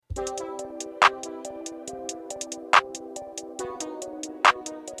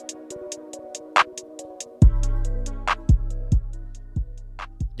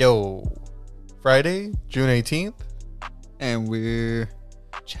Friday, June 18th. And we're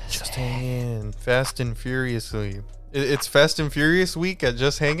Just hanging. Fast and Furiously. It's Fast and Furious week at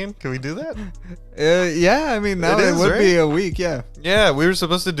Just Hanging. Can we do that? yeah, I mean, now it would be a week, yeah. Yeah, we were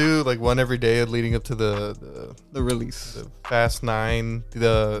supposed to do like one every day leading up to the release. The Fast 9.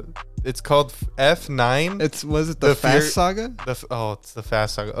 It's called F9. Was it the Fast Saga? It's the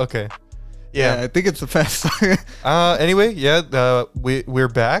Fast Saga. Okay. Yeah, I think it's the Fast Saga. Anyway, we're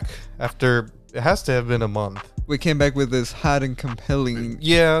back after, it has to have been a month. We came back with this hot and compelling.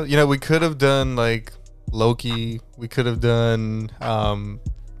 Yeah, we could have done like Loki. We could have done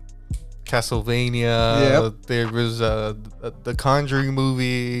Castlevania. Yep. There was the Conjuring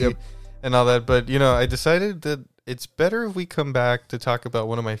movie and all that. But, I decided that it's better if we come back to talk about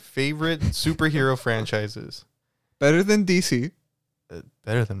one of my favorite superhero franchises. Better than DC.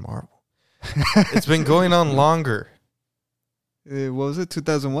 Better than Marvel. It's been going on longer. What was it,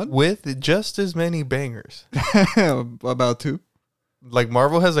 2001? With just as many bangers. About 2. Like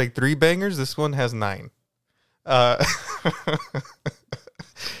Marvel has like 3 bangers. This one has 9. We're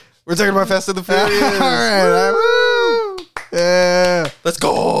talking about Fast and the Furious. All right. Woo! Yeah. Let's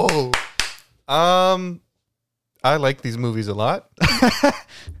go. I like these movies a lot.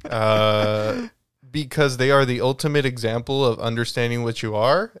 Because they are the ultimate example of understanding what you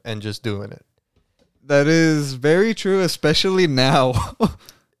are and just doing it. That is very true, especially now.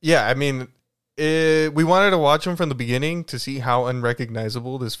 Yeah, I mean, we wanted to watch them from the beginning to see how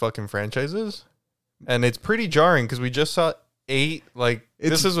unrecognizable this fucking franchise is. And it's pretty jarring because we just saw 8.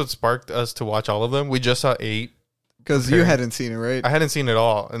 This is what sparked us to watch all of them. We just saw 8. Because you hadn't seen it, right? I hadn't seen it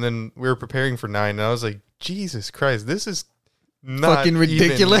all. And then we were preparing for 9. And I was like, Jesus Christ, this is not fucking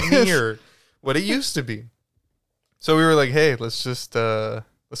ridiculous. Even near what it used to be. So we were like, hey, let's just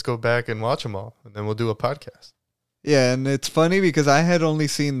let's go back and watch them all. And then we'll do a podcast. Yeah, and it's funny because I had only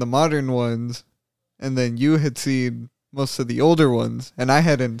seen the modern ones. And then you had seen most of the older ones. And I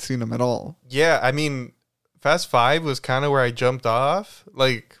hadn't seen them at all. Yeah, I mean, Fast 5 was kind of where I jumped off.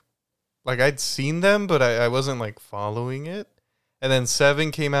 Like I'd seen them, but I wasn't like following it. And then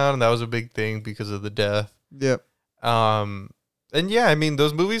 7 came out, and that was a big thing because of the death. Yep. And yeah, I mean,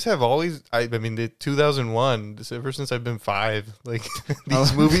 those movies have always, the 2001, ever since I've been 5, like,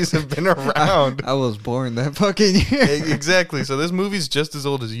 these movies have been around. I was born that fucking year. Exactly. So this movie's just as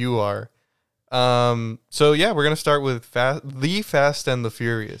old as you are. So yeah, we're going to start with The Fast and the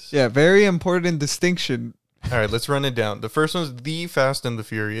Furious. Yeah, very important distinction. All right, let's run it down. The first one's The Fast and the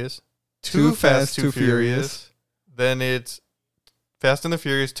Furious. Too Fast, Too Furious. Then it's Fast and the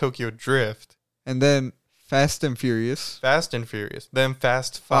Furious Tokyo Drift. And then Fast and Furious. Fast and Furious. Then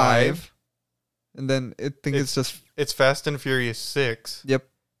Fast 5. And then it's just... It's Fast and Furious 6. Yep.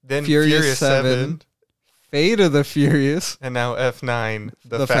 Then Furious 7. Fate of the Furious. And now F9.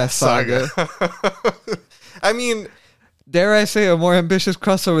 The Fast Saga. I mean... Dare I say a more ambitious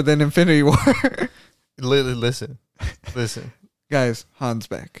crossover than Infinity War? Listen. Guys, Han's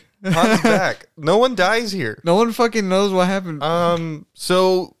back. Han's back. No one dies here. No one fucking knows what happened.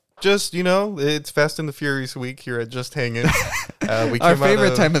 So... Just, it's Fast and the Furious week here at Just Hanging. Our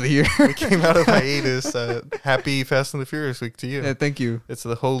favorite time of the year. We came out of hiatus. Happy Fast and the Furious week to you. Yeah, thank you. It's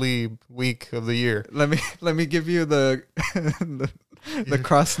the holy week of the year. Let me give you the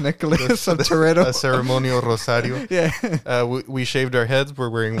cross necklace of Toretto. A ceremonial rosario. Yeah. We shaved our heads.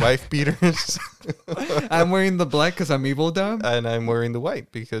 We're wearing wife beaters. I'm wearing the black because I'm evil Dom. And I'm wearing the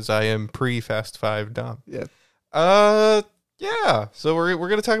white because I am pre-Fast 5 Dom. Yeah. Yeah, so we're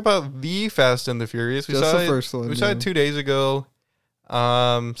going to talk about The Fast and the Furious. We saw the first one. We saw it 2 days ago.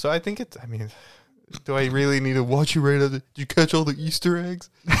 So I think do I really need to watch you right at did you catch all the Easter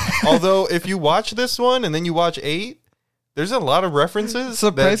eggs? Although, if you watch this one and then you watch 8, there's a lot of references.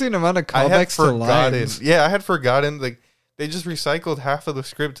 Surprising amount of callbacks to lines. Yeah, I had forgotten. Like, they just recycled half of the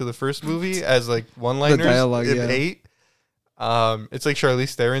script to the first movie as, like, one-liners the dialogue, in 8. It's like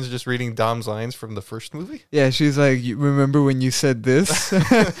Charlize Theron's just reading Dom's lines from the first movie. Yeah, she's like, remember when you said this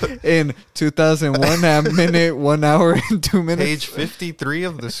in 2001 at minute 1 hour and 2 minutes? Page 53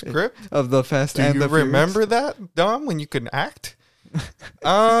 of the script of the Fast and the Furious. Do you remember that, Dom, when you can act?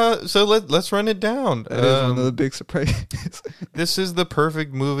 So let's run it down. That is one of the big surprises. This is the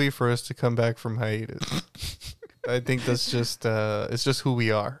perfect movie for us to come back from hiatus. I think that's just it's just who we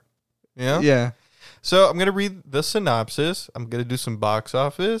are. Yeah. Yeah. So I'm gonna read the synopsis. I'm gonna do some box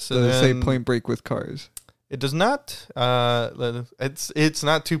office. Does it say Point Break with cars? It does not. It's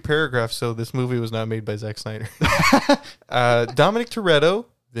not 2 paragraphs. So this movie was not made by Zack Snyder. Dominic Toretto,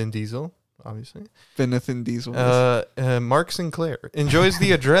 Vin Diesel, obviously. Vin Diesel. Mark Sinclair enjoys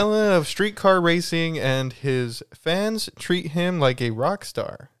the adrenaline of streetcar racing, and his fans treat him like a rock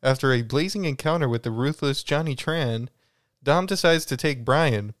star. After a blazing encounter with the ruthless Johnny Tran, Dom decides to take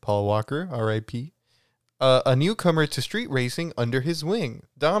Brian, Paul Walker, R.I.P., a newcomer to street racing, under his wing.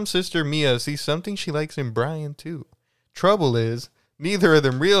 Dom's sister Mia sees something she likes in Brian too. Trouble is, neither of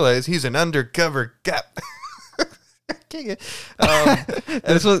them realize he's an undercover cop.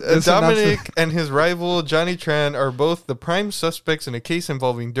 Dominic and his rival Johnny Tran are both the prime suspects in a case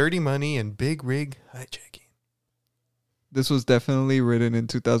involving dirty money and big rig hijacking. This was definitely written in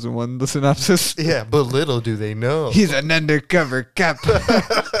 2001, the synopsis. Yeah, but little do they know. He's an undercover cop.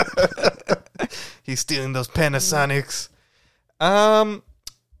 He's stealing those Panasonics.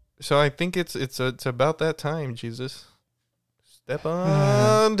 So I think it's about that time, Jesus. Step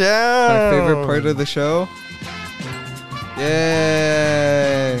on down. My favorite part of the show.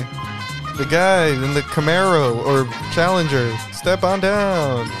 Yay! The guy in the Camaro or Challenger. Step on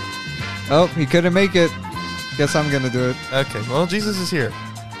down. Oh, he couldn't make it. Guess I'm gonna do it. Okay, well, Jesus is here.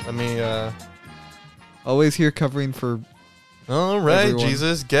 Let me, Always here covering for... All right, everyone.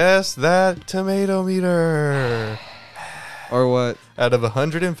 Jesus, guess that tomato meter. Or what? Out of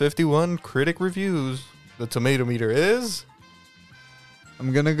 151 critic reviews, the tomato meter is...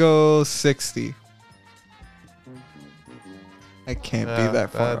 I'm gonna go 60. I can't be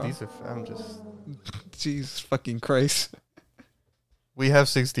that far off. I'm just... Jesus fucking Christ. We have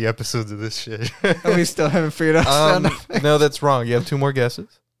 60 episodes of this shit. And we still haven't figured out sound effects. No, that's wrong. You have 2 more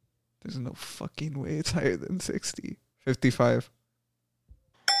guesses. There's no fucking way it's higher than 60. 55.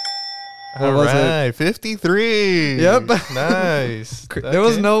 All right, 53. Yep. Nice. There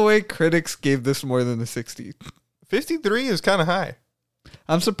was no way critics gave this more than a 60. 53 is kind of high.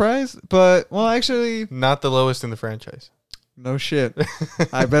 I'm surprised, but, well, actually, Not the lowest in the franchise. no shit.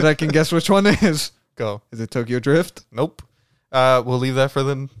 I bet I can guess which one it is. Go. Is it Tokyo Drift? Nope. We'll leave that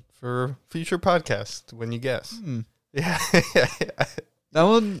for future podcast when you guess. Yeah. That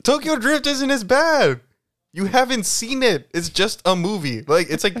one, Tokyo Drift isn't as bad. You haven't seen it. It's just a movie. Like,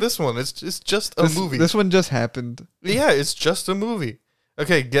 it's like this one. It's just a movie. This one just happened. Yeah, it's just a movie.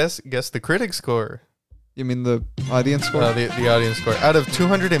 Okay, guess the critic score. You mean the audience score? The audience score. Out of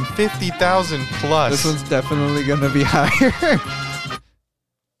 250,000 plus. This one's definitely going to be higher.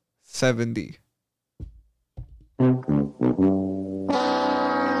 70.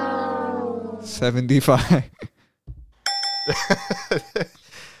 75.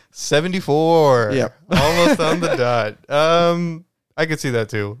 74. Yep. Almost on the dot. I could see that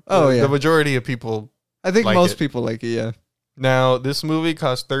too. Oh, yeah. The majority of people. I think like most it. people like it, yeah. Now, this movie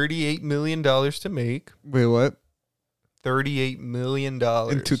cost $38 million to make. Wait, what? $38 million.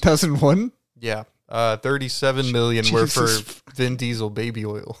 In 2001? Yeah. 37 million were for Jesus. Vin Diesel baby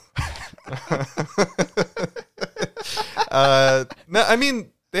oil. No, I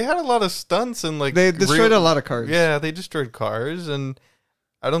mean, they had a lot of stunts and like They destroyed a lot of cars. Yeah, they destroyed cars, and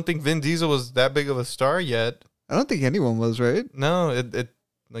I don't think Vin Diesel was that big of a star yet. I don't think anyone was, right? No, it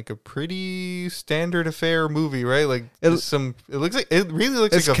like a pretty standard affair movie, right? Like It really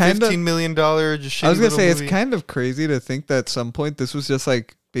looks it's like a kinda- $15 million just I was shitty going to say, movie. it's kind of crazy to think that at some point this was just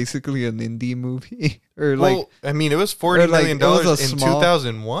like basically an indie movie. Or well, like, I mean, it was $40 like, million it was a in small-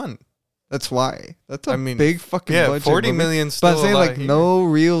 2001. that's why. That's a I mean, big fucking Yeah, budget 40 movie. million But still I'm saying a lot like here. no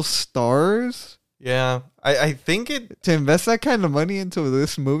real stars. Yeah, I think it. To invest that kind of money into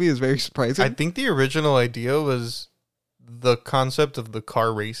this movie is very surprising. I think the original idea was the concept of the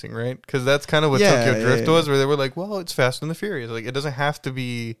car racing, right? Because that's kind of what Yeah, Tokyo Drift yeah. was, where they were like, "Well, it's Fast and the Furious. Like, it doesn't have to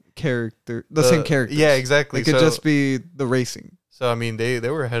be the same character. Yeah, exactly. It could just be the racing. So I mean, they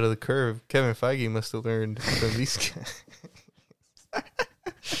were ahead of the curve. Kevin Feige must have learned from these guys.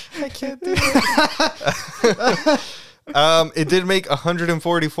 I can't do it. It did make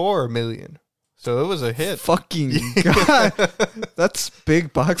 144 million, so it was a hit. Fucking God. That's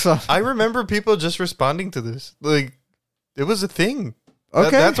big box office. I remember people just responding to this. Like, it was a thing. Okay.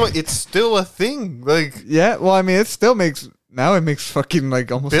 That's why it's still a thing. Like, Yeah, well, I mean, it still makes... Now it makes fucking,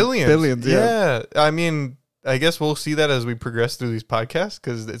 like, almost billions. billions. Yeah. I mean, I guess we'll see that as we progress through these podcasts,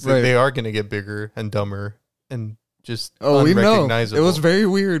 because Right. they are going to get bigger and dumber and just Oh, we know. unrecognizable. It was very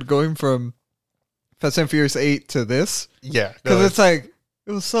weird going from Fast and Furious 8 to this. Yeah. Because no, it's like,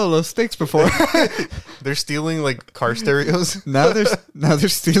 it was so low stakes before. they're stealing, like, car stereos. now they're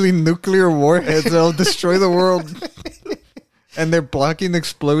stealing nuclear warheads that'll destroy the world. And they're blocking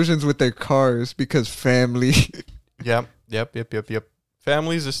explosions with their cars because family. Yep.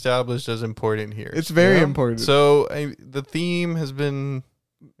 Family's established as important here. It's very Yeah. important. So the theme has been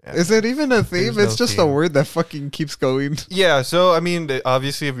Yeah. Is it even a theme? There's It's no just a theme. word that fucking keeps going. Yeah, so I mean,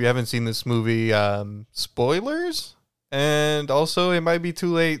 obviously, if you haven't seen this movie, spoilers, and also it might be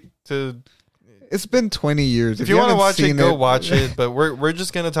too late to. It's been 20 years. If you want to haven't watch it, seen go watch it. But we're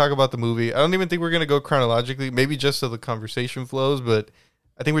just gonna talk about the movie. I don't even think we're gonna go chronologically. Maybe just so the conversation flows. But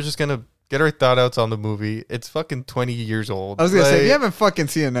I think we're just gonna get our thought outs on the movie. It's fucking 20 years old. I was gonna say, if you haven't fucking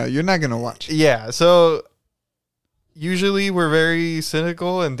seen it now, you're not gonna watch it. Yeah, so usually we're very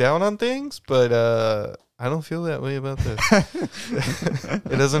cynical and down on things, but I don't feel that way about this.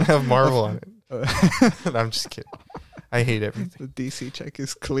 It doesn't have Marvel on it. No, I'm just kidding. I hate everything. The DC check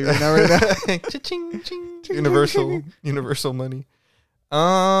is clear now right now. Cha-ching, ching. Universal money.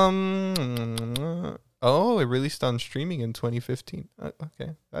 Oh, it released on streaming in 2015.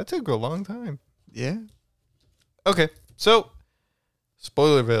 Okay, that took a long time. Yeah. Okay, so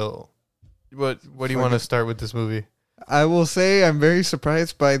Spoilerville. What do you want to start with this movie? I will say I'm very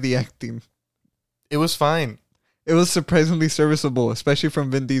surprised by the acting. It was fine. It was surprisingly serviceable, especially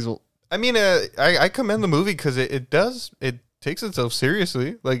from Vin Diesel. I mean, I commend the movie because it takes itself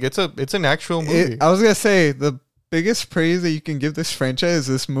seriously. Like it's an actual movie. I was gonna say the biggest praise that you can give this franchise,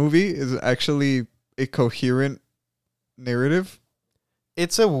 this movie, is actually a coherent narrative.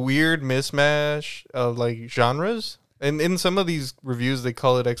 It's a weird mismatch of like genres. And in some of these reviews, they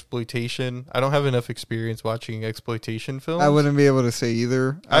call it exploitation. I don't have enough experience watching exploitation films. I wouldn't be able to say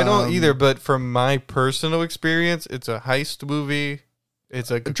either. I don't either, but from my personal experience, it's a heist movie. It's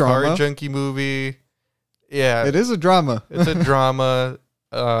like a car junkie movie. Yeah. It is a drama. It's a drama.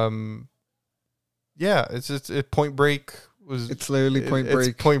 Yeah, it's Point Break was. It's literally Point Break.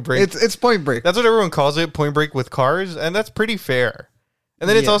 It's Point Break. It's Point Break. That's what everyone calls it, Point Break with cars, and that's pretty fair. And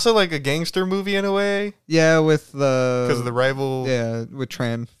then it's also like a gangster movie in a way. Yeah, with the... Because of the rival... Yeah, with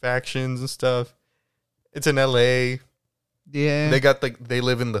Tran. Factions and stuff. It's in L.A. Yeah. They got like... They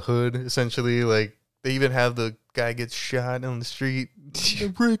live in the hood, essentially. Like, they even have the guy gets shot on the street.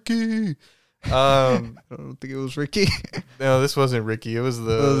 Ricky! I don't think it was Ricky. No, this wasn't Ricky. It was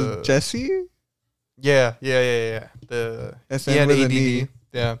the... Was Jesse? Yeah. The... SN with an E.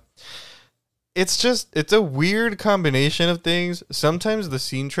 Yeah. It's a weird combination of things. Sometimes the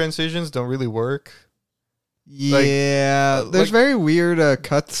scene transitions don't really work. Yeah, there's very weird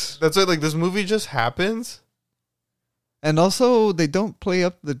cuts. That's it. Like this movie just happens, and also they don't play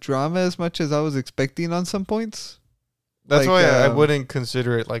up the drama as much as I was expecting on some points. That's why I wouldn't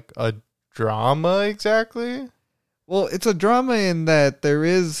consider it like a drama exactly. Well, it's a drama in that there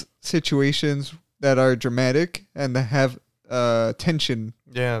is situations that are dramatic and that have tension.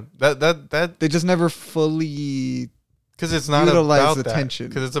 Yeah, that they just never fully because it's not utilize about the that. tension.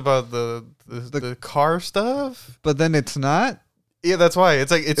 Because it's about the car stuff. But then it's not. Yeah, that's why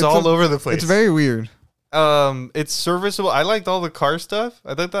it's like it's all over the place. It's very weird. It's serviceable. I liked all the car stuff.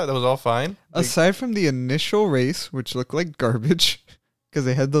 I thought that was all fine. Aside from the initial race, which looked like garbage, because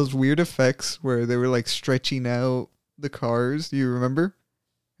they had those weird effects where they were like stretching out the cars. Do you remember?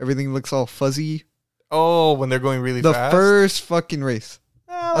 Everything looks all fuzzy. Oh, when they're going really fast? The first fucking race.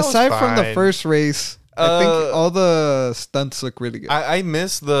 Aside from the first race, I think all the stunts look really good. I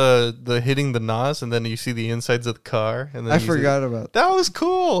miss the hitting the NOS and then you see the insides of the car. And then I forgot about that. Was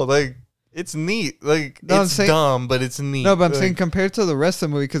cool. Like, it's neat. Like, no, it's dumb, but it's neat. No, but I'm saying compared to the rest of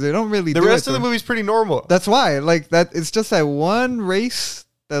the movie, because they don't really the rest of the movie's pretty normal. That's why. Like, that it's just that one race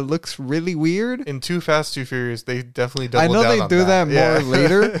that looks really weird. In Too Fast, Too Furious, they definitely double down on I know they do that more yeah.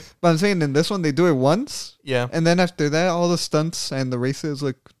 later, but I'm saying in this one, they do it once. Yeah. And then after that, all the stunts and the races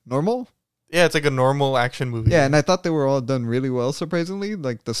look normal. Yeah, it's like a normal action movie. Yeah, and I thought they were all done really well, surprisingly.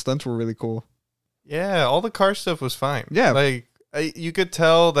 Like, the stunts were really cool. Yeah, all the car stuff was fine. Yeah. Like, you could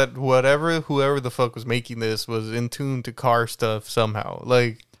tell that whoever the fuck was making this was in tune to car stuff somehow.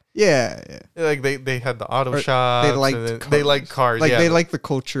 Like... Yeah. Like they had the auto shots. They like cars. Like yeah, they like the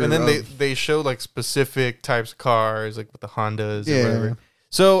culture. And then they show like specific types of cars, like with the Hondas or whatever.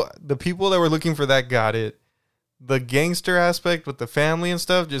 So the people that were looking for that got it. The gangster aspect with the family and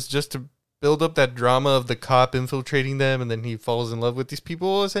stuff, just to build up that drama of the cop infiltrating them, and then he falls in love with these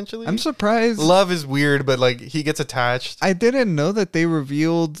people. Essentially, I'm surprised. Love is weird, but like he gets attached. I didn't know that they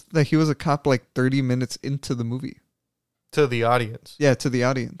revealed that he was a cop like 30 minutes into the movie. To the audience. Yeah, to the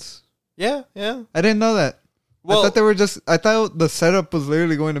audience. Yeah. I didn't know that. Well, I thought the setup was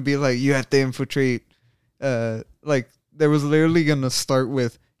literally going to be like, you have to infiltrate, like, there was literally going to start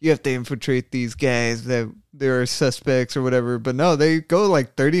with, you have to infiltrate these guys that they're suspects or whatever. But no, they go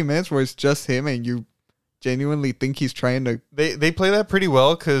like 30 minutes where it's just him and you genuinely think he's trying to... They play that pretty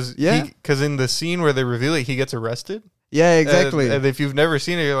well because in the scene where they reveal it, he gets arrested. Yeah, exactly. And if you've never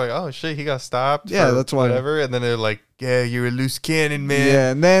seen it, you're like, oh shit, he got stopped. Yeah, that's why. Whatever. And then they're like, yeah, you're a loose cannon, man.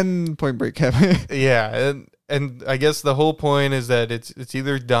 Yeah, and then Point Break happened. Yeah, and I guess the whole point is that it's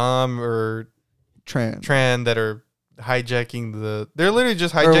either Dom or Tran that are hijacking they're literally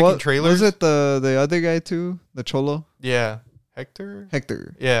just hijacking trailers. Was it the other guy too? The Cholo? Yeah. Hector?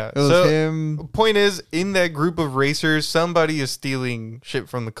 Yeah. It was him. Point is, in that group of racers, somebody is stealing shit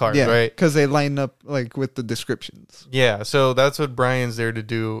from the cars, right? Because they line up like with the descriptions. Yeah, so that's what Brian's there to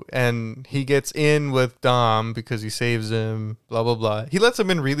do. And he gets in with Dom because he saves him, blah, blah, blah. He lets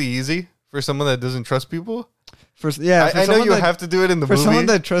him in really easy for someone that doesn't trust people. I know you have to do it in the movie. For someone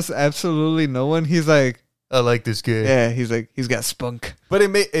that trusts absolutely no one, he's like, I like this guy. Yeah, he's like, he's got spunk. But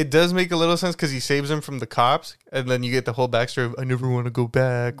it does make a little sense because he saves him from the cops, and then you get the whole backstory of I never want to go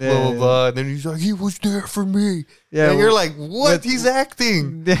back, blah blah blah. And then he's like, he was there for me. Yeah, and you're like, what? He's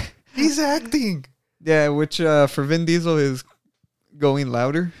acting. He's acting. Yeah, which for Vin Diesel is going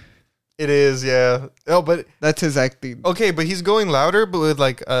louder. It is, yeah. Oh, but that's his acting. Okay, but he's going louder, but with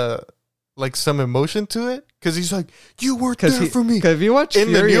like some emotion to it, because he's like, you weren't there for me. Because if you watch in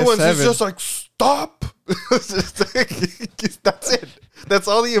Furious the new ones, 7, it's just like, stop. That's it. That's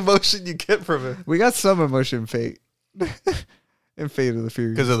all the emotion you get from it. We got some emotion, Fate, in Fate of the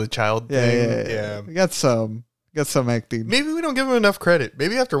Furious because of the child thing. Yeah. We got some acting. Maybe we don't give him enough credit.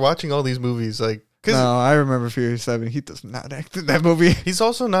 Maybe after watching all these movies, like, no, I remember Furious 7. He does not act in that movie. He's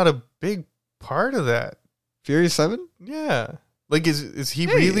also not a big part of that. Furious 7? Yeah. Like, is he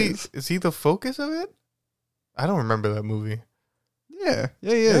really? Is he the focus of it? I don't remember that movie. Yeah,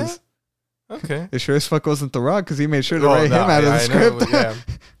 he is. Okay. It sure as fuck wasn't The Rock because he made sure to write him out of the script. Yeah.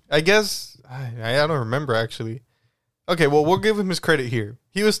 I guess I don't remember actually. Okay, well we'll give him his credit here.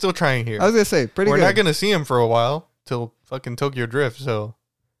 He was still trying here. I was gonna say We're not gonna see him for a while till fucking Tokyo Drift. So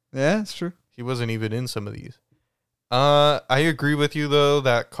yeah, it's true. He wasn't even in some of these. I agree with you though.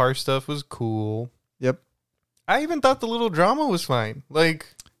 That car stuff was cool. Yep. I even thought the little drama was fine. Like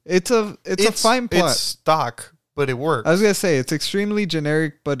it's a fine plot. It's stock, but it works. I was gonna say it's extremely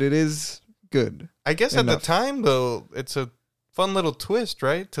generic, but it is good. I guess at the time though, it's a fun little twist,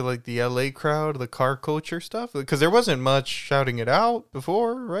 right? To like the LA crowd, the car culture stuff, because there wasn't much shouting it out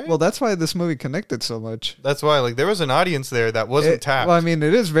before, right? Well, that's why this movie connected so much. That's why, like, there was an audience there that wasn't tapped. Well, I mean,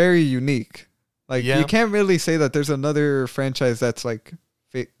 it is very unique. Like, you can't really say that there's another franchise that's like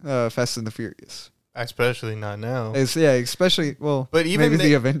Fast and the Furious. Especially not now. Especially, well, but even maybe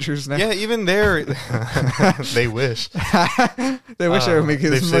the Avengers now. Yeah, even there, they wish. They wish I would make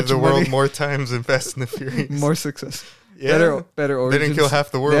they've as much saved the money. world more times than Fast and the Furious. More success. Yeah. Better origins. They didn't kill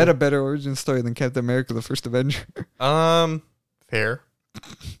half the world. They had a better origin story than Captain America, the First Avenger. Fair.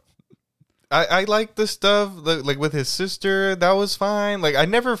 I like the stuff, like with his sister, that was fine. Like, I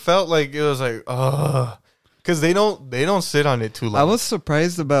never felt like it was like, because they don't sit on it too long. I was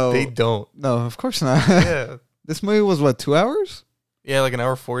surprised about... They don't. No, of course not. Yeah. This movie was, 2 hours? Yeah, like an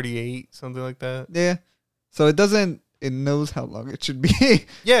hour 48, something like that. Yeah. So it knows how long it should be.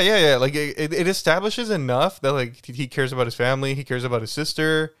 Yeah. Like, it establishes enough that, like, he cares about his family, he cares about his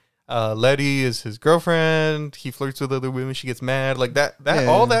sister. Letty is his girlfriend. He flirts with other women. She gets mad. Like,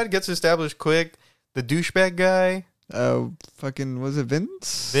 all that gets established quick. The douchebag guy. Was it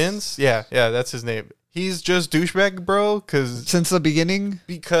Vince? Vince? Yeah, that's his name. He's just douchebag, bro, since the beginning?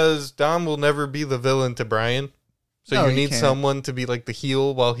 Because Dom will never be the villain to Brian. So you need someone to be like the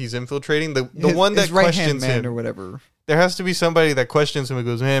heel while he's infiltrating. The one that questions him. Or whatever. There has to be somebody that questions him and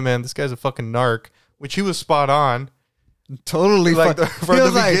goes, hey, man, this guy's a fucking narc. Which he was spot on. Totally. Like from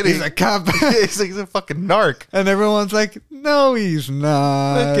the beginning. He's a cop. He's a fucking narc. And everyone's like, no, he's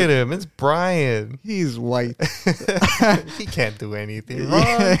not. Look at him. It's Brian. He's white. He can't do anything wrong.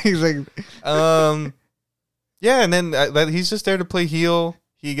 Yeah, he's like... Yeah, and then he's just there to play heel.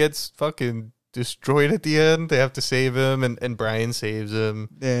 He gets fucking destroyed at the end. They have to save him, and Brian saves him.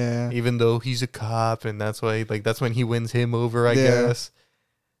 Yeah. Even though he's a cop, and that's why, like, that's when he wins him over, I guess.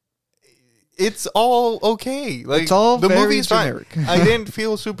 It's all okay. Like, it's all the very movie's generic. fine. I didn't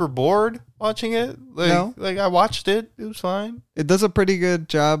feel super bored watching it. Like I watched it. It was fine. It does a pretty good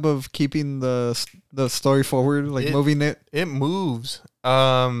job of keeping the story forward, moving it. It moves.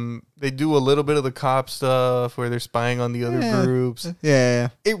 They do a little bit of the cop stuff where they're spying on the other groups. Yeah.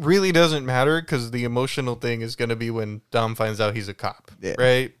 It really doesn't matter because the emotional thing is going to be when Dom finds out he's a cop,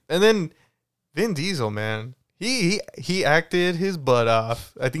 right? And then Vin Diesel, man. He acted his butt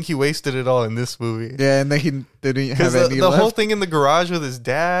off. I think he wasted it all in this movie. Yeah, and then he didn't have any the left. whole thing in the garage with his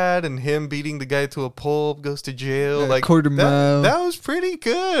dad and him beating the guy to a pulp, goes to jail. Like quarter mile. That was pretty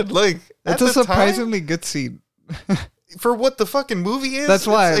good. Like, it's a surprisingly good scene. for what the fucking movie is. That's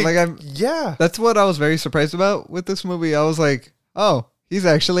why, yeah, that's what I was very surprised about with this movie. I was like, oh, he's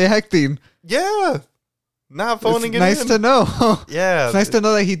actually acting. Yeah, not phoning it in. Nice to know. Yeah, it's nice to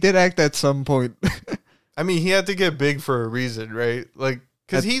know that he did act at some point. I mean, he had to get big for a reason, right? Like,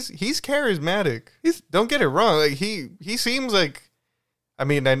 because he's charismatic. Don't get it wrong. Like he seems like, I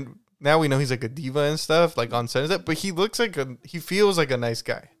mean, and now we know he's like a diva and stuff, like on set and stuff, but he looks like he feels like a nice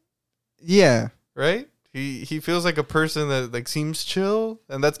guy. Yeah. Right? He feels like a person that like seems chill,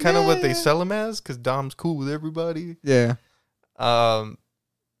 and that's kind of what they sell him as, because Dom's cool with everybody. Yeah.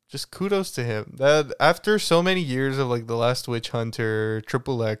 Just kudos to him. That after so many years of like The Last Witch Hunter,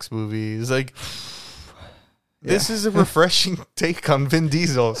 Triple X movies, like this is a refreshing take on Vin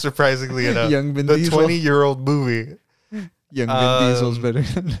Diesel, surprisingly enough. Young Vin Diesel. The 20-year-old movie. Young Vin Diesel's better.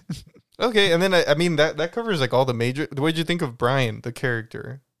 Okay, and then I mean that covers like all the major. What did you think of Brian, the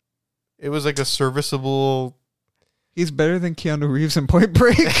character? It was like a serviceable. He's better than Keanu Reeves in Point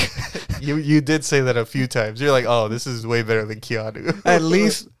Break. You did say that a few times. You're like, oh, this is way better than Keanu. At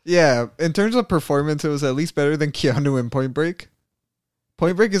least, yeah. In terms of performance, it was at least better than Keanu in Point Break.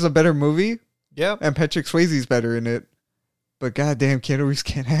 Point Break is a better movie. Yeah. And Patrick Swayze's better in it. But goddamn, Keanu Reeves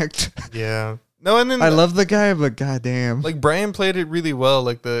can't act. Yeah. No, and then I love the guy, but goddamn. Like Brian played it really well.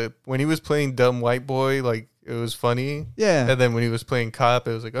 Like when he was playing dumb white boy, like it was funny. Yeah. And then when he was playing cop,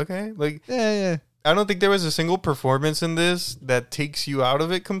 it was like, okay. Like yeah. I don't think there was a single performance in this that takes you out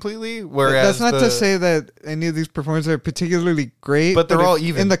of it completely. Whereas that's not to say that any of these performances are particularly great, but they're all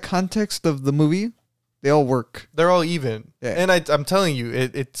even in the context of the movie. They all work. They're all even. Yeah. And I'm telling you,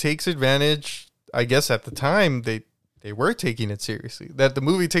 it takes advantage. I guess at the time they were taking it seriously. That the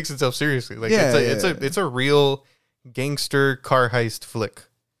movie takes itself seriously. Like it's a real gangster car heist flick.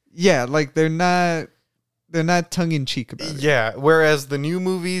 Yeah, like they're not tongue in cheek about it. Yeah, whereas the new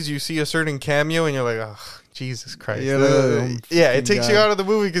movies, you see a certain cameo and you're like, oh, Jesus Christ. Yeah, it takes you out of the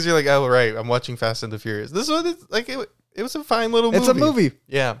movie because you're like, oh, right, I'm watching Fast and the Furious. This one, it's like, it was a fine little movie. It's a movie.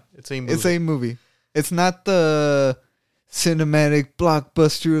 Yeah, it's a movie. It's a movie. It's not the cinematic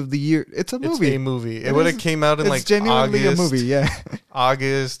blockbuster of the year. It's a movie. It's a movie. It would have came out in like genuinely August. A movie, yeah.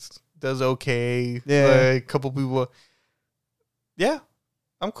 August does okay. Yeah. Like, a couple people. Yeah,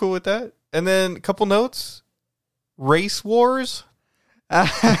 I'm cool with that. And then a couple notes. Race Wars.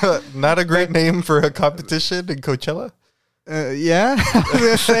 Not a great name for a competition in Coachella. Yeah.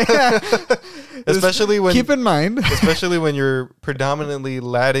 Especially when keep in mind, especially when your predominantly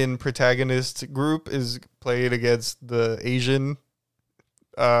Latin protagonist group is played against the Asian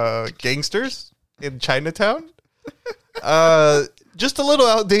gangsters in Chinatown. Just a little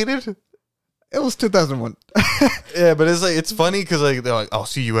outdated. It was 2001. Yeah, but it's like it's funny because like they're like, "I'll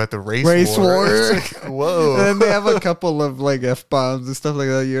see you at the race war." Like, whoa! And then they have a couple of like F-bombs and stuff like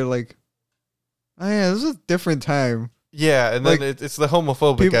that. You're like, oh yeah, this is a different time. Yeah, and like, then it's the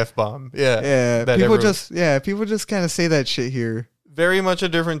homophobic F-bomb. Yeah, yeah. People just kind of say that shit here. Very much a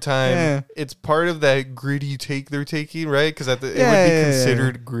different time. Yeah. It's part of that gritty take they're taking, right? Because it would be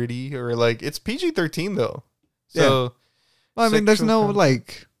considered gritty or like it's PG-13 though. So, well, I mean, there's no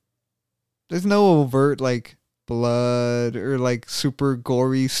overt like blood or like super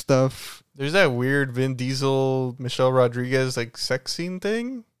gory stuff. There's that weird Vin Diesel, Michelle Rodriguez like sex scene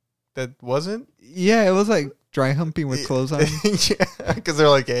thing that wasn't. Yeah, it was like dry humping with clothes on. Yeah, because they're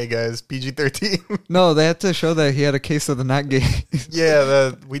like, hey guys, PG-13. No, they had to show that he had a case of the not gay.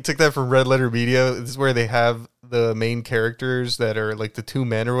 Yeah, we took that from Red Letter Media. This is where they have the main characters that are like the two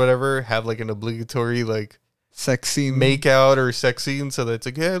men or whatever have like an obligatory like sex scene, make out or sex scene, so that it's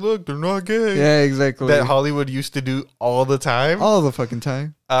like, hey, look, they're not gay. Yeah, exactly. That Hollywood used to do all the time, all the fucking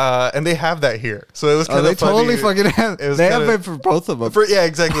time. And they have that here, so it was kind of they funny. Totally fucking have. They have it for both of them. Yeah,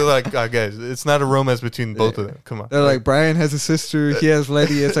 exactly. Like, guys, it's not a romance between both of them. Come on. They're like, Brian has a sister, he has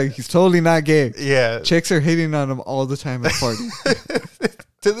Letty. It's like he's totally not gay. Yeah, chicks are hitting on him all the time at parties.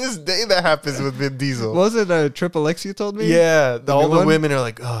 To this day, that happens with Vin Diesel. Was it a Triple X you told me? Yeah, all the women are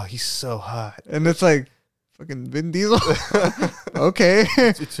like, oh, he's so hot, and it's like, fucking Vin Diesel. Okay,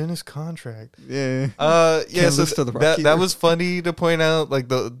 it's in his contract. Yeah. Yeah. So that was funny to point out. Like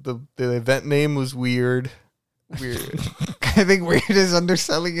the event name was weird. I think weird is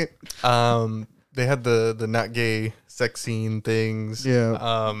underselling it. They had the not gay sex scene things.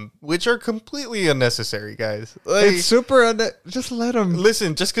 Yeah. Which are completely unnecessary, guys. Like, it's super. Just let them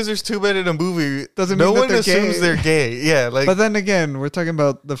listen. Just because there's two men in a movie doesn't mean no one they're assumes gay. They're gay. Yeah. Like, but then again, we're talking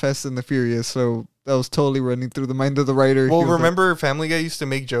about the Fast and the Furious, so that was totally running through the mind of the writer. Well, remember Family Guy used to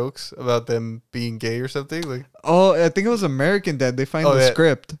make jokes about them being gay or something? Like, oh, I think it was American Dad. They find the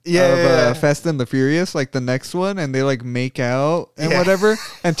script of Fast and the Furious, like the next one, and they like make out and whatever.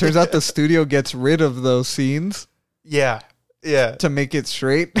 And turns out the studio gets rid of those scenes. Yeah. Yeah. To make it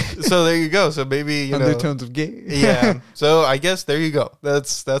straight. So there you go. So maybe, you know. Undertones of gay. Yeah. So I guess there you go.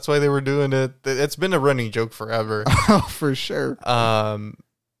 That's why they were doing it. It's been a running joke forever. Oh, for sure.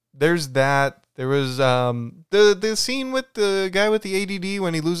 There's that. There was the scene with the guy with the ADD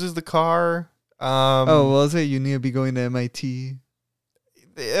when he loses the car. Was it? You need to be going to MIT.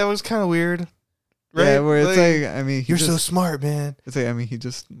 It was kind of weird. Right? Yeah, where it's like, I mean, you're so smart, man. It's like, I mean, he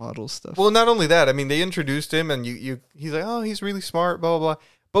just models stuff. Well, not only that, I mean, they introduced him and he's like, oh, he's really smart, blah, blah, blah.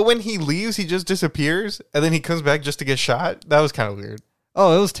 But when he leaves, he just disappears and then he comes back just to get shot. That was kind of weird.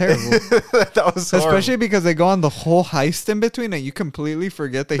 Oh, it was terrible. That was horrible. Especially because they go on the whole heist in between and you completely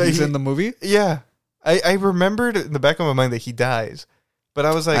forget that he's in the movie. Yeah. I remembered in the back of my mind that he dies. But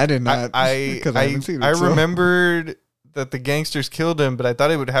I was like, I did not. I remembered that the gangsters killed him, but I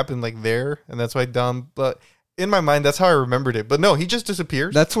thought it would happen like there, and that's why but in my mind, that's how I remembered it. But no, he just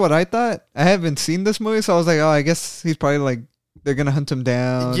disappears. That's what I thought. I haven't seen this movie, so I was like, oh, I guess he's probably like, they're going to hunt him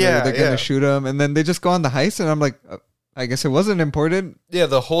down. Yeah. They're going to shoot him. And then they just go on the heist, and I'm like, I guess it wasn't important. Yeah,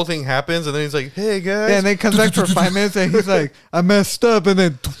 the whole thing happens, and then he's like, hey, guys. Yeah, and then he comes back for 5 minutes, and he's like, I messed up, and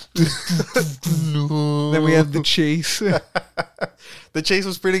then... No. Then we have the chase. The chase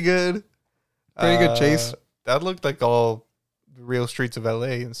was pretty good. Pretty good chase. That looked like all the real streets of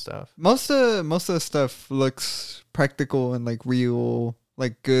LA and stuff. Most of the stuff looks practical and like real,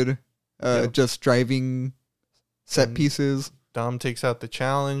 like good. Just driving set pieces. Dom takes out the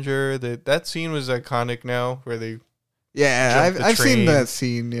Challenger. That scene was iconic now, where they I've seen that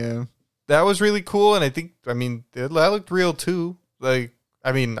scene. Yeah, that was really cool, and that looked real too. Like,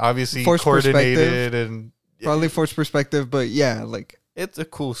 I mean, obviously forced coordinated and probably forced perspective, but yeah, like it's a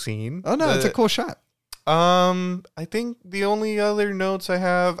cool scene. Oh no, it's a cool shot. I think the only other notes I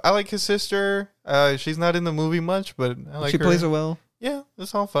have, I like his sister. She's not in the movie much, but I like her. She plays it well. Yeah,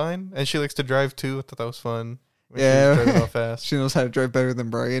 it's all fine, and she likes to drive too. I thought that was fun. Yeah, she driving all fast. She knows how to drive better than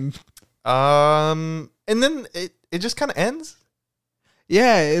Brian. And then it just kind of ends.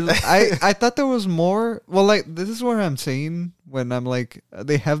 Yeah, I thought there was more. Well, like, this is where I'm saying when I'm like,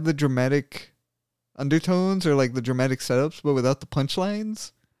 they have the dramatic undertones or like the dramatic setups, but without the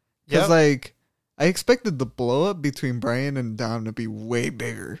punchlines. Because like, I expected the blow up between Brian and Dom to be way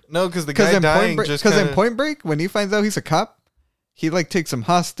bigger. No, because the guy dying in Point Break, when he finds out he's a cop, he like takes him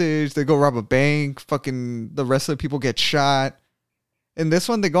hostage. They go rob a bank. Fucking the rest of the people get shot. In this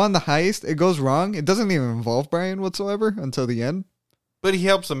one, they go on the heist. It goes wrong. It doesn't even involve Brian whatsoever until the end. But he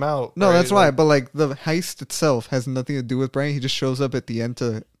helps him out. No, right? That's why. But like the heist itself has nothing to do with Brian. He just shows up at the end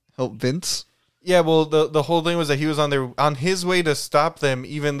to help Vince. Yeah, well, the whole thing was that he was on his way to stop them,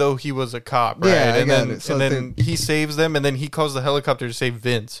 even though he was a cop, right? Yeah, and then he saves them, and then he calls the helicopter to save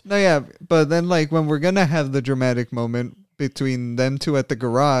Vince. No, yeah, but then like when we're gonna have the dramatic moment between them two at the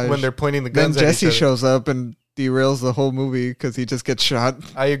garage, when they're pointing the guns, then Jesse shows up and derails the whole movie because he just gets shot.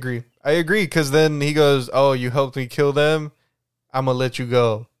 I agree, because then he goes, "Oh, you helped me kill them. I'm gonna let you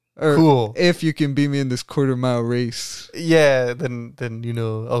go." Or cool. If you can beat me in this 1/4-mile race. Yeah, then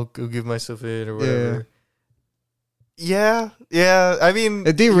I'll give myself in or whatever. Yeah. I mean,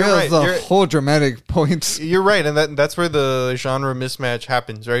 it derails the whole dramatic points. You're right, and that's where the genre mismatch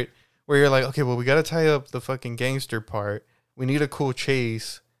happens, right? Where you're like, okay, well, we got to tie up the fucking gangster part. We need a cool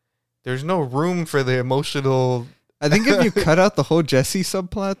chase. There's no room for the emotional. I think if you cut out the whole Jesse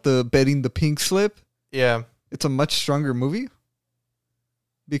subplot, the betting the pink slip, it's a much stronger movie.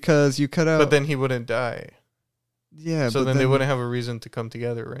 Because you cut out... But then he wouldn't die. Yeah, so then they wouldn't have a reason to come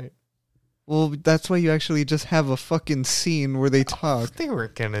together, right? Well, that's why you actually just have a fucking scene where they talk. They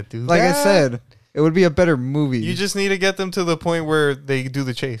weren't gonna do that. Like I said, it would be a better movie. You just need to get them to the point where they do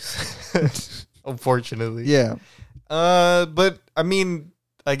the chase. Unfortunately. Yeah. But, I mean...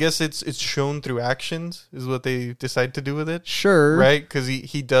 I guess it's shown through actions is what they decide to do with it. Sure. Right? Because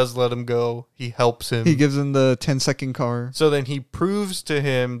he does let him go. He helps him. He gives him the 10-second car. So then he proves to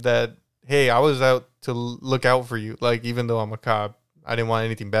him that, hey, I was out to look out for you. Like, even though I'm a cop, I didn't want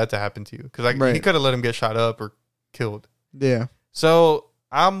anything bad to happen to you. Because he could have let him get shot up or killed. Yeah. So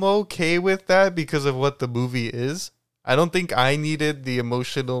I'm okay with that because of what the movie is. I don't think I needed the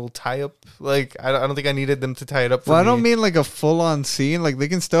emotional tie-up. Like, I don't think I needed them to tie it up for me. Well, I don't mean like a full-on scene. Like, they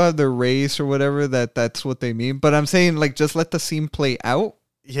can still have their race or whatever. That's what they mean. But I'm saying, like, just let the scene play out.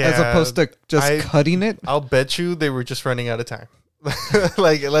 Yeah. As opposed to just cutting it. I'll bet you they were just running out of time.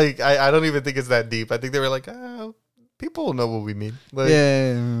 like I don't even think it's that deep. I think they were like, people know what we mean. Like,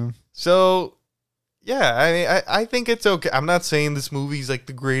 yeah. So, yeah, I mean, I think it's okay. I'm not saying this movie's like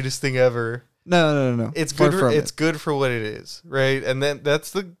the greatest thing ever. No. It's good. It's good for what it is, right? And then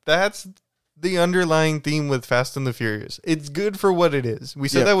that's the the underlying theme with Fast and the Furious. It's good for what it is. We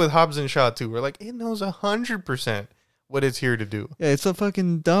said that with Hobbs and Shaw too. We're like, it knows 100% what it's here to do. Yeah, it's a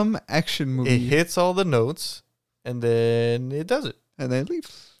fucking dumb action movie. It hits all the notes, and then it does it. And then it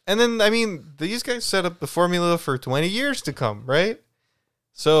leaves. And then, I mean, these guys set up the formula for 20 years to come, right?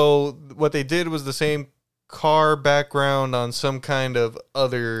 So what they did was the same car background on some kind of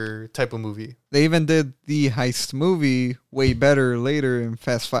other type of movie. They even did the heist movie way better later in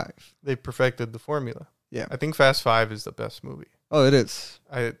Fast 5. They perfected the formula. Yeah. I think Fast 5 is the best movie. Oh, it is.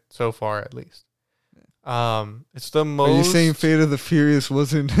 So far, at least. It's the most... Are you saying Fate of the Furious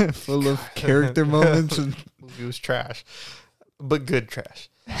wasn't full of character moments? The movie was trash. But good trash.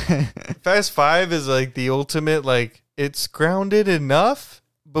 Fast 5 is like the ultimate, like, it's grounded enough,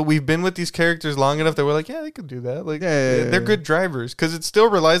 but we've been with these characters long enough that we're like, yeah, they could do that. Like, they're good drivers because it still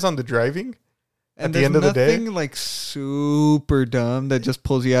relies on the driving. And at the end of the day, nothing like super dumb that just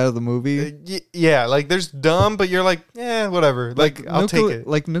pulls you out of the movie. Yeah, like there's dumb, but you're like, yeah, whatever. Like I'll take it.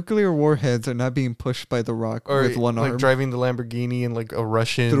 Like nuclear warheads are not being pushed by the Rock or with one arm. Like driving the Lamborghini in like a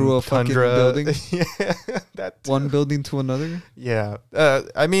Russian through a tundra fucking building. Yeah, that too. One building to another. Yeah,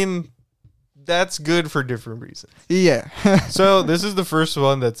 I mean, that's good for different reasons. Yeah. So this is the first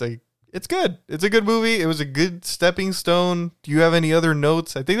one that's like, it's good. It's a good movie. It was a good stepping stone. Do you have any other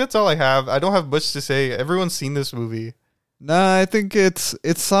notes? I think that's all I have. I don't have much to say. Everyone's seen this movie. Nah, I think it's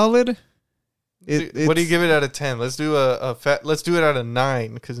solid. What do you give it out of 10? Let's do let's do it out of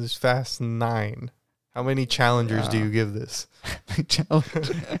 9 because it's Fast 9. How many challengers do you give this?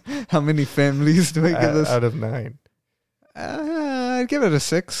 How many families do I give this? Out of 9. I'd give it a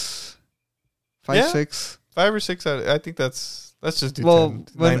 6. 5, 6. 5 or 6 out. I think that's. Let's just do 10.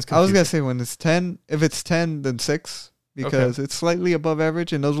 I was going to say when it's 10, if it's 10, then 6. Because it's slightly above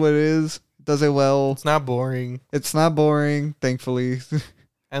average. It knows what it is. Does it well. It's not boring. It's not boring, thankfully.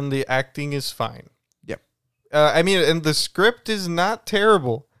 And the acting is fine. Yep. I mean, and the script is not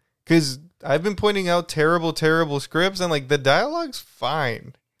terrible. Because I've been pointing out terrible scripts. And like the dialogue's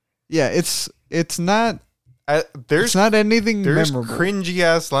fine. Yeah, it's not. There's it's not anything there's memorable. Cringy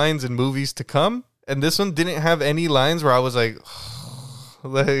ass lines in movies to come. And this one didn't have any lines where I was like,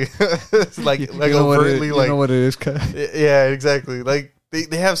 like overtly, you know what it is. Yeah, exactly. Like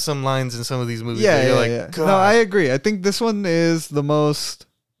they have some lines in some of these movies. Yeah, you're yeah. No, I agree. I think this one is the most.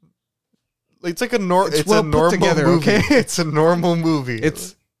 It's like a normal. It's well a normal together, movie. okay? It's a normal movie.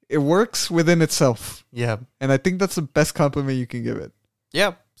 It works within itself. Yeah, and I think that's the best compliment you can give it.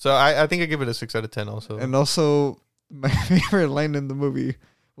 Yeah. So I think I give it a 6 out of 10 also. And also, my favorite line in the movie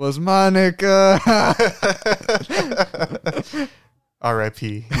was Monica.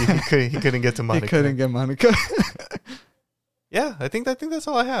 R.I.P. He couldn't get to Monica. He couldn't get Monica. Yeah, I think that's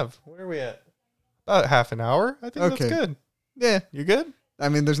all I have. Where are we at? About half an hour. I think that's good. Yeah, you good? I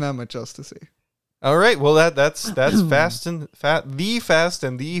mean, there's not much else to say. All right. Well, that's Fast and the Fast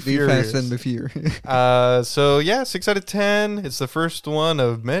and the Furious. Fast and the Furious. So yeah, 6 out of 10. It's the first one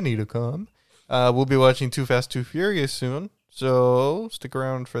of many to come. We'll be watching Too Fast, Too Furious soon. So stick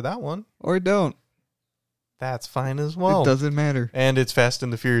around for that one. Or don't. That's fine as well. It doesn't matter. And it's Fast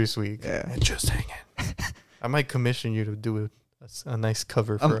and the Furious week. Yeah. And just hang it. I might commission you to do a nice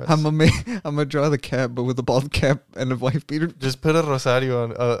cover for us. I'm gonna draw the cap, but with a bald cap and a wife beater. Just put a rosario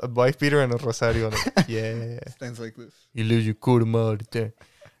on a wife beater and a rosario on it. Yeah. Stands like this. You lose your cool mode. Okay.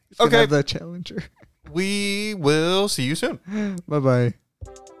 Have that challenger. We will see you soon. Bye bye.